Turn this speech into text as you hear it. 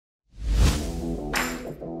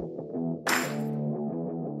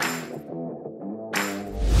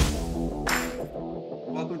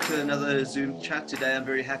another Zoom chat today. I'm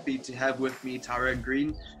very happy to have with me Tyrone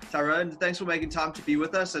Green. Tyrone, thanks for making time to be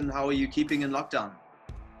with us, and how are you keeping in lockdown?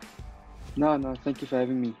 No, thank you for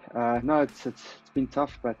having me. No, it's been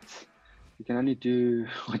tough, but you can only do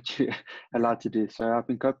what you're allowed to do. So I've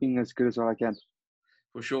been coping as good as well I can.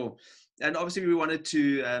 For sure. And obviously, we wanted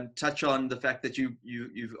to touch on the fact that you've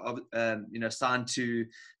signed to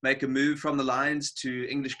make a move from the Lions to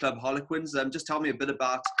English club Harlequins. Just tell me a bit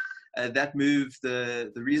about that move,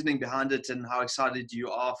 the reasoning behind it, and how excited you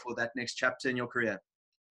are for that next chapter in your career.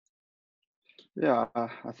 Yeah,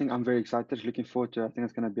 I think I'm very excited. Looking forward to it. I think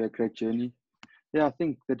it's going to be a great journey. Yeah, I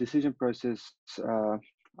think the decision process,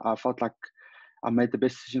 I felt like I made the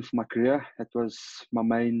best decision for my career. That was my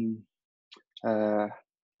main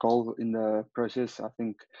goal in the process. I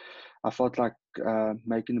think I felt like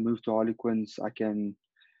making the move to Harlequins, I can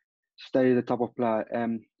stay the type of player I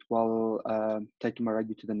am while taking my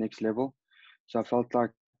rugby to the next level. So I felt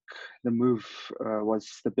like the move was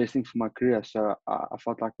the best thing for my career. So I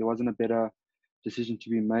felt like there wasn't a better decision to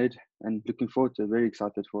be made, and looking forward to it. Very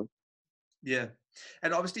excited for it. Yeah.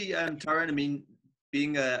 And obviously, Tyrone, I mean,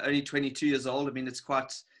 being only 22 years old, I mean,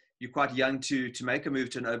 you're quite young to make a move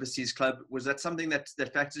to an overseas club. Was that something that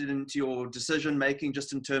factored into your decision making,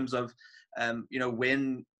 just in terms of,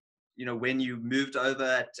 when you moved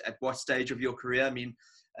over, at what stage of your career? I mean,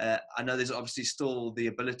 I know there's obviously still the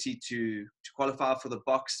ability to qualify for the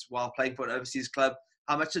box while playing for an overseas club.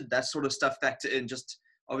 How much did that sort of stuff factor in? Just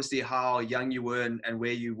obviously how young you were and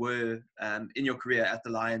where you were in your career at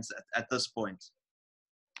the Lions at this point.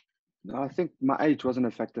 I think my age wasn't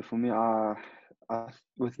a factor for me.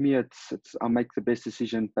 With me, it's I make the best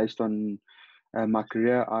decision based on my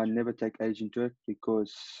career. I never take age into it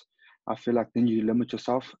because I feel like then you limit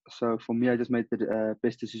yourself. So for me, I just made the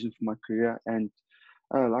best decision for my career. And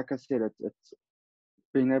like I said, it's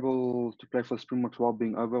being able to play for Springboks while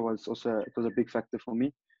being over was a big factor for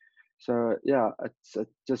me. So yeah, it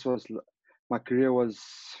just was, my career was,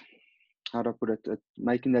 how do I put it,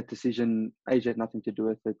 making that decision, age had nothing to do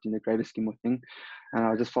with it in the greater scheme of things. And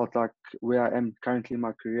I just felt like where I am currently in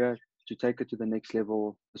my career, to take it to the next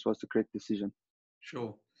level, this was the correct decision.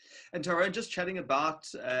 Sure. And Tyrone, just chatting about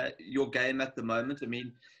your game at the moment, I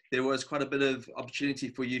mean, there was quite a bit of opportunity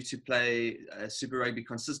for you to play Super Rugby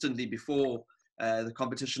consistently before the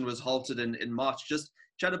competition was halted in March. Just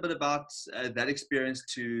chat a bit about that experience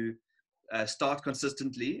to start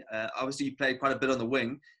consistently. Obviously, you played quite a bit on the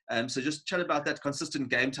wing. So just chat about that consistent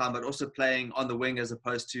game time, but also playing on the wing as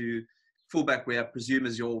opposed to fullback, where I presume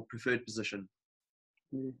is your preferred position.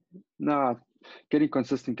 No, getting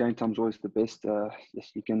consistent game time is always the best.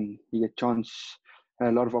 Yes, you get chance,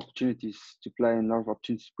 a lot of opportunities to play and a lot of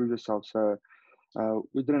opportunities to prove yourself. So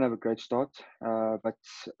we didn't have a great start, but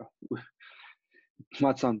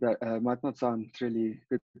might not sound really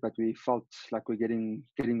good, but we felt like we're getting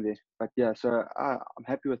there. But yeah, so I'm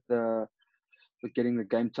happy with getting the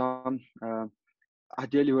game time.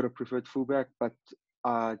 Ideally would have preferred fullback, but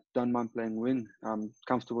I don't mind playing wing. I'm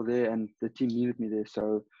comfortable there, and the team needed me there,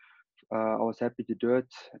 so I was happy to do it.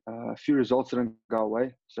 A few results didn't go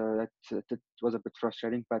away, so that was a bit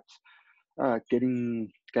frustrating. But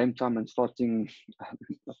getting game time and starting,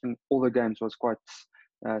 I think all the games was quite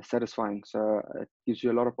satisfying. So it gives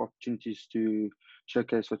you a lot of opportunities to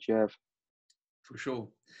showcase what you have. For sure.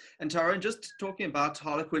 And Tyrone, just talking about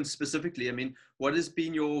Harlequins specifically, I mean, what has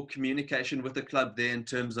been your communication with the club there in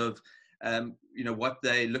terms of, what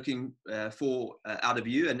they're looking for out of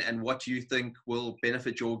you, and what you think will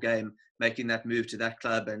benefit your game making that move to that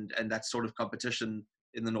club and that sort of competition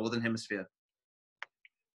in the Northern Hemisphere?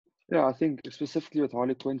 Yeah, I think specifically with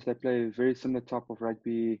Harlequins, they play a very similar type of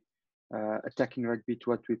rugby, attacking rugby to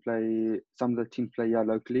what we play, some of the teams play here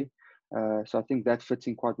locally. So I think that fits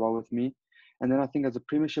in quite well with me. And then I think as a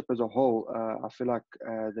premiership as a whole, I feel like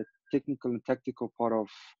the technical and tactical part of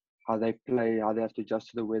how they play, how they have to adjust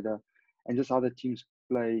to the weather, and just how the teams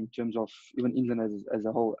play in terms of even England as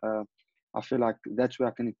a whole, I feel like that's where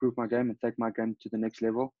I can improve my game and take my game to the next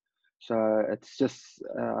level. So it's just,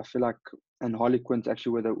 I feel like, and Harlequins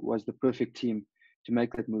actually was the perfect team to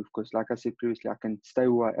make that move, because like I said previously, I can stay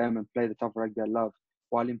where I am and play the type of rugby I love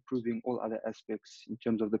while improving all other aspects in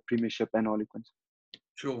terms of the premiership and Harlequins.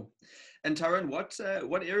 Sure. And Tyrone, what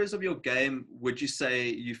areas of your game would you say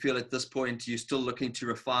you feel at this point you're still looking to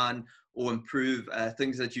refine or improve,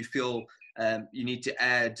 things that you feel you need to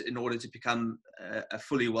add in order to become a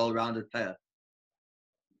fully well-rounded player?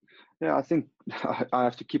 Yeah, I think I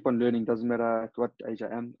have to keep on learning. Doesn't matter at what age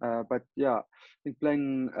I am. But yeah, I think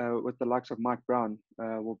playing with the likes of Mike Brown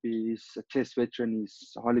will be, he's a test veteran.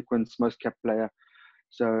 He's Harlequins' most capped player.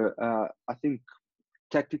 So I think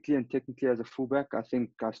tactically and technically as a fullback, I think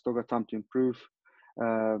I still got time to improve.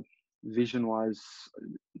 Uh, Vision-wise,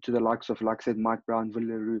 to the likes of, like I said, Mike Brown,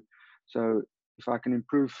 Villaroo. So if I can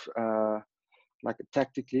improve like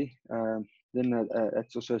tactically, then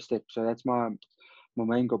that's also a step. So that's my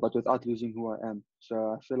main goal, but without losing who I am.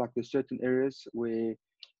 So I feel like there's certain areas where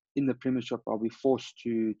in the Premiership I'll be forced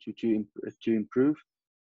to improve.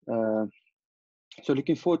 Uh, so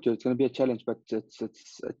looking forward to it. It's going to be a challenge, but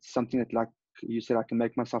it's something that, like you said, I can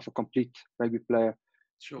make myself a complete rugby player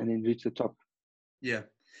Sure. and then reach the top. Yeah.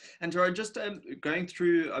 And Tyrone, just going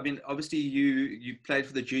through, I mean, obviously you played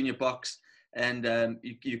for the junior box, and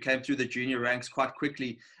you came through the junior ranks quite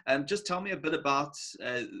quickly. Just tell me a bit about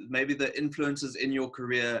maybe the influences in your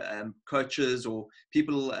career, coaches or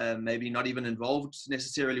people maybe not even involved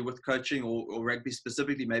necessarily with coaching or rugby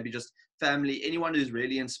specifically, maybe just family, anyone who's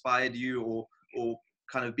really inspired you or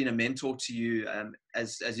kind of been a mentor to you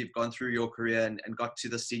as you've gone through your career and got to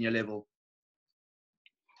the senior level.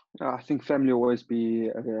 I think family will always be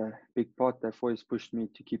a big part. They've always pushed me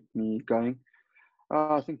to keep me going.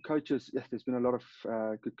 I think coaches, yes, there's been a lot of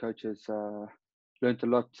good coaches. Learned a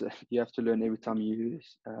lot. You have to learn every time you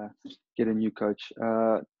get a new coach.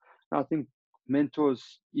 I think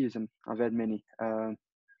mentors, yes, and I've had many. I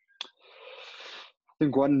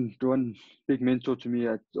think one big mentor to me,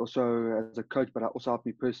 also as a coach, but also helped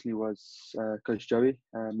me personally, was Coach Joey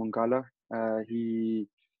Mongala.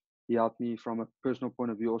 He helped me from a personal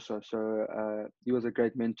point of view also. So he was a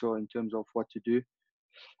great mentor in terms of what to do.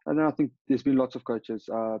 And then I think there's been lots of coaches,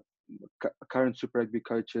 current Super Rugby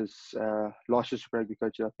coaches, last year's Super Rugby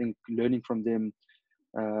coaches. I think learning from them,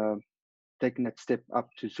 uh, taking that step up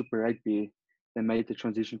to Super Rugby, they made the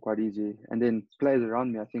transition quite easy. And then players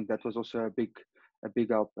around me, I think that was also a big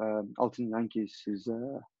help. Alton Yankees is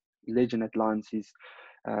a legend at Lions.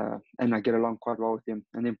 And I get along quite well with him.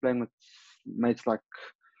 And then playing with mates like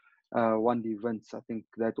Wandy Vince, I think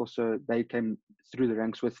that also they came through the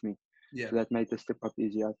ranks with me. Yeah. So that made the step up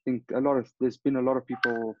easy. I think there's been a lot of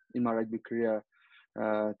people in my rugby career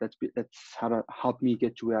that's helped me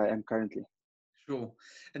get to where I am currently. Sure.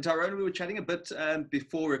 And Tyrone, we were chatting a bit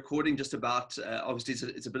before recording just about, obviously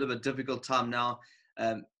it's a bit of a difficult time now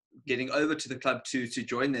getting over to the club to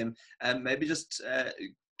join them. Maybe just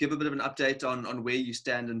give a bit of an update on where you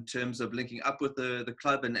stand in terms of linking up with the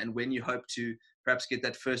club and when you hope to perhaps get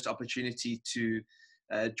that first opportunity to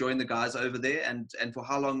join the guys over there, and for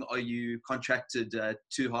how long are you contracted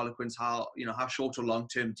to Harlequins? How short or long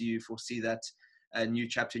term do you foresee that new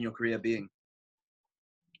chapter in your career being?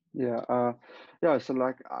 Yeah. So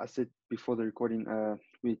like I said before the recording,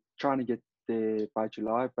 we're trying to get there by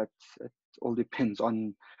July, but it all depends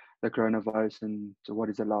on the coronavirus and what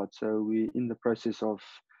is allowed. So we're in the process of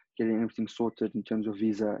getting everything sorted in terms of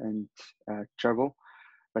visa and travel.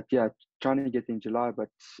 But yeah, trying to get in July, but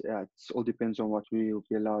yeah, it all depends on what we will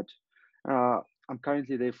be allowed. I'm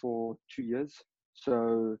currently there for 2 years,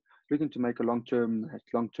 so looking to make a long-term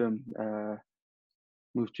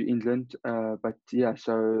move to England. But yeah,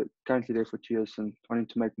 so currently there for 2 years and wanting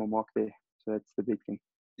to make my mark there. So that's the big thing.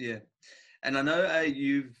 Yeah. And I know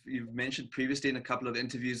you've mentioned previously in a couple of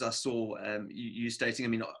interviews I saw you stating, I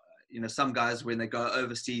mean, some guys when they go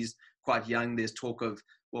overseas quite young, there's talk of,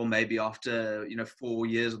 well, maybe after 4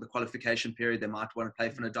 years of the qualification period, they might want to play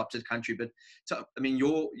for an adopted country. But so, I mean,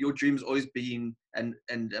 your dream's always been, and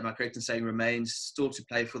am I correct in saying remains still to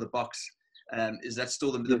play for the Boks? Is that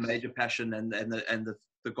still the Yes. major passion and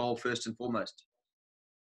the goal first and foremost?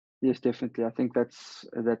 Yes, definitely. I think that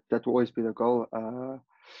will always be the goal.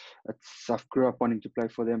 I've grew up wanting to play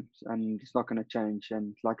for them, and it's not going to change.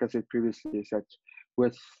 And like I said previously, is that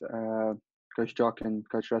with Coach Jock and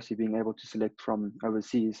Coach Rassi being able to select from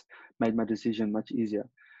overseas, made my decision much easier.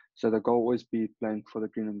 So the goal will always be playing for the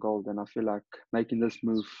green and gold, and I feel like making this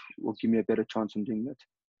move will give me a better chance on doing that.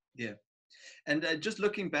 Yeah. And just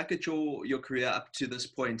looking back at your career up to this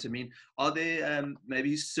point, I mean, are there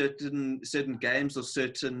maybe certain games or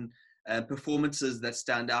certain performances that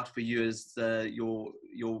stand out for you as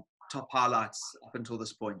your top highlights up until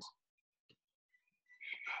this point?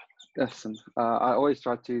 Listen, I always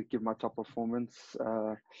try to give my top performance.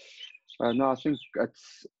 No, I think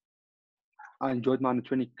I enjoyed my under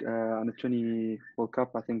 20 World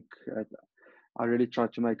Cup. I think I really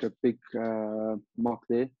tried to make a big mark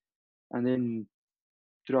there. And then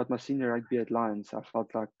throughout my senior rugby at Lions, I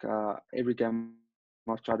felt like every game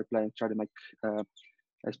I tried to play and try to make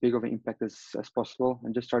as big of an impact as possible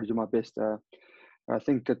and just try to do my best. I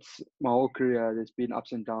think it's my whole career, there's been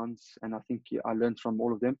ups and downs, and I think I learned from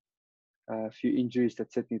all of them. A few injuries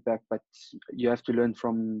that set me back, but you have to learn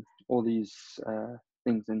from all these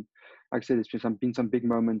things. And like I said, there's been some big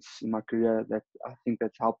moments in my career that I think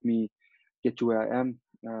that's helped me get to where I am.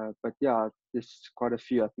 But yeah, there's quite a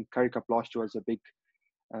few. I think Currie Cup last year was a big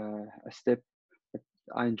a step. But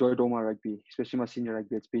I enjoyed all my rugby, especially my senior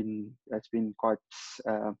rugby. It's been quite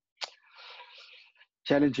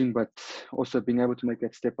challenging, but also being able to make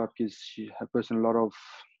that step up gives a person a lot of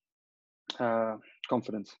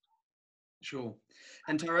confidence. Sure.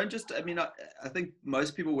 And Tyrone, I think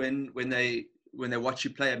most people when they watch you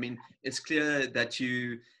play, I mean, it's clear that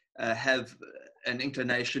you have an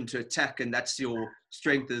inclination to attack, and that's your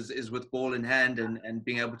strength is with ball in hand and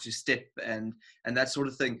being able to step and that sort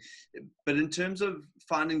of thing. But in terms of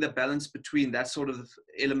finding the balance between that sort of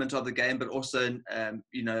element of the game, but also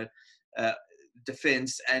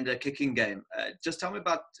defense and a kicking game, just tell me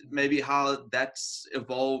about maybe how that's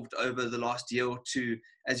evolved over the last year or two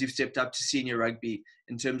as you've stepped up to senior rugby,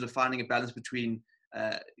 in terms of finding a balance between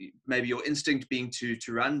maybe your instinct being to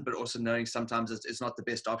run, but also knowing sometimes it's not the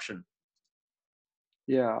best option.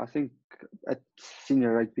 Yeah, I think at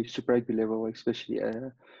senior rugby, super rugby level especially,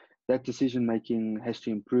 that decision making has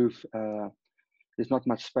to improve. There's not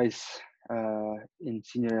much space in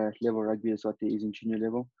senior level rugby as what there is in junior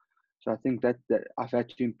level. So I think that I've had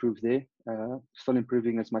to improve there, still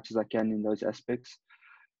improving as much as I can in those aspects,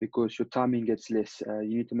 because your timing gets less.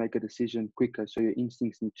 You need to make a decision quicker, so your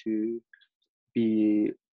instincts need to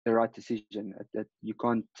be the right decision. That you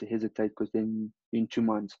can't hesitate, because then you're in two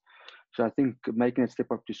minds. So I think making a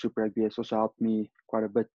step up to Super Rugby has also helped me quite a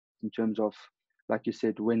bit in terms of, like you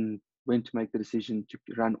said, when to make the decision to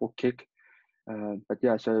run or kick. But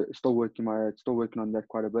yeah, so still working on that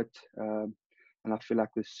quite a bit. And I feel like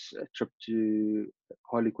this trip to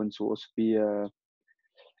Harlequins will also be a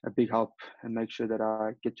big help and make sure that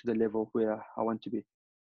I get to the level where I want to be.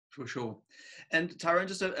 For sure. And Tyrone,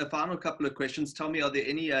 just a final couple of questions. Tell me, are there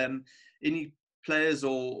any players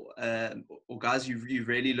or guys you've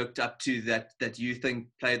really looked up to that you think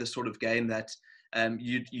play the sort of game that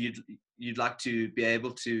you'd like to be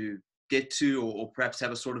able to get to, or perhaps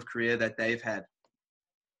have a sort of career that they've had?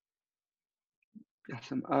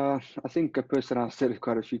 Awesome. I think a person I've said it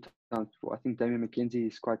quite a few times before. I think Damian McKenzie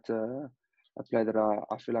is quite a player that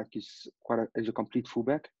I feel like is is a complete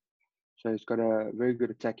fullback. So he's got a very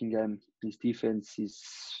good attacking game. His defense is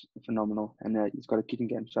phenomenal, and he's got a kicking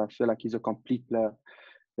game. So I feel like he's a complete player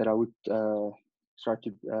that I would try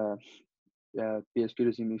to be as good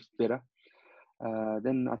as him, if better.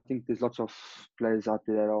 Then I think there's lots of players out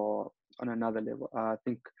there that are on another level. I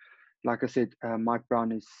think, like I said, Mike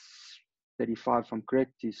Brown is 35, if I'm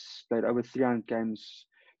correct. He's played over 300 games.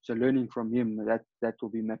 So learning from him, that will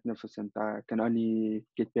be magnificent. I can only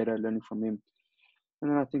get better learning from him. And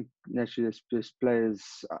then I think naturally there's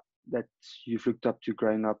players that you've looked up to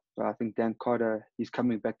growing up. I think Dan Carter, he's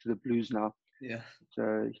coming back to the Blues now. Yeah.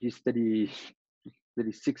 So he's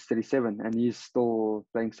 36, 37, and he's still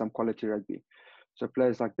playing some quality rugby. So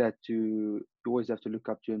players like that, you always have to look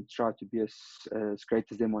up to and try to be as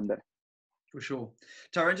great as them one day. For sure.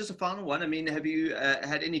 Tyrone, just a final one. I mean, have you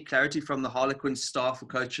had any clarity from the Harlequins staff or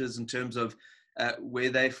coaches in terms of where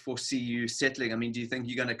they foresee you settling? I mean, do you think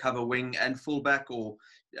you're going to cover wing and fullback, or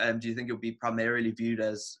do you think you'll be primarily viewed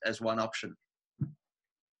as one option?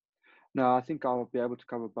 No, I think I'll be able to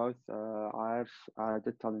cover both. I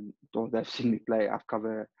did tell them, or they've seen me play. I've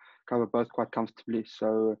covered both quite comfortably.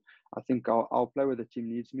 So I think I'll play where the team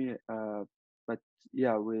needs me. But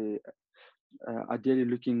yeah, we're ideally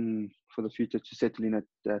looking for the future to settle in at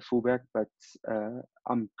fullback. But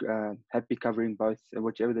I'm happy covering both,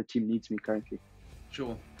 whichever the team needs me currently.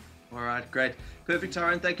 Sure. All right, great. Perfect,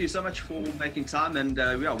 Tyrone. Thank you so much for making time. And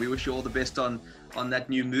we wish you all the best on that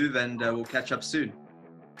new move, and we'll catch up soon.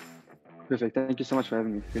 Perfect. Thank you so much for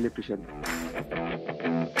having me. Really appreciate it.